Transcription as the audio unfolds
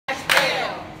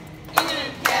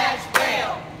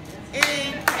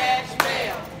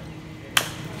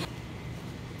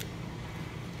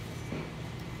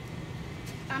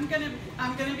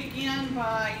begin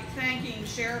by thanking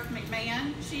Sheriff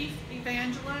McMahon, Chief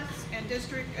Evangelist, and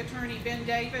District Attorney Ben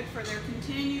David for their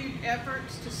continued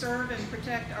efforts to serve and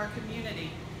protect our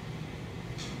community.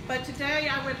 But today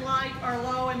I would like our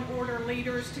law and order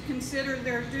leaders to consider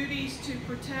their duties to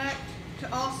protect,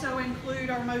 to also include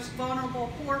our most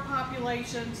vulnerable poor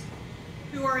populations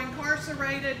who are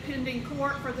incarcerated pending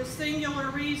court for the singular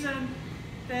reason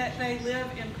that they live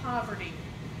in poverty.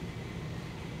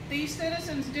 These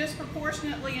citizens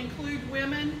disproportionately include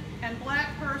women and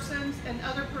black persons and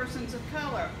other persons of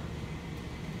color.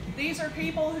 These are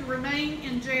people who remain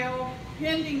in jail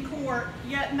pending court,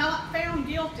 yet not found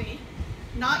guilty,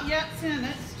 not yet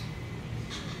sentenced,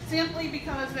 simply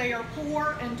because they are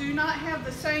poor and do not have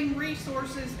the same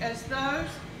resources as those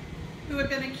who have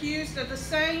been accused of the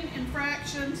same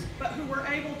infractions, but who were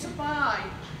able to buy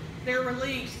their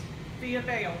release via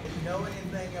bail. Didn't know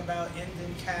anything about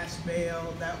ending cash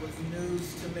bail. That was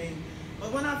news to me.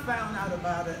 But when I found out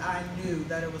about it, I knew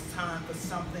that it was time for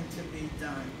something to be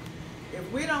done. If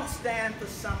we don't stand for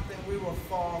something, we will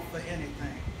fall for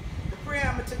anything. The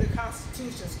preamble to the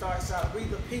Constitution starts out, "We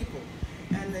the people,"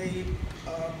 and the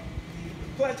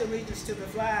Pledge of Allegiance to the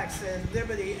flag says,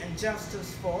 "Liberty and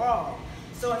justice for all."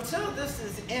 So until this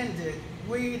is ended,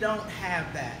 we don't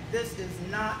have that. This is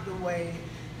not the way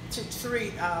to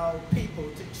treat our people,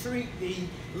 to treat the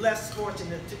less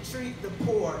fortunate, to treat the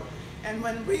poor. And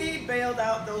when we bailed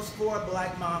out those 4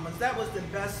 black mamas, that was the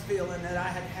best feeling that I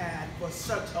had had for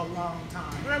such a long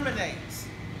time. Discriminates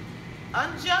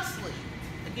unjustly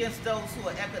against those who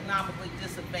are economically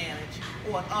disadvantaged,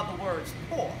 or in other words,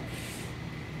 poor.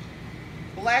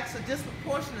 Blacks are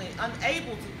disproportionately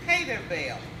unable to pay their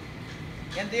bail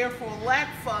and therefore lack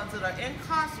funds and are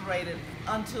incarcerated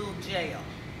until jail.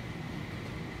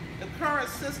 The current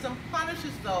system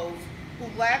punishes those who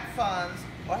lack funds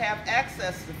or have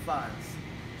access to funds.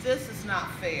 This is not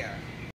fair.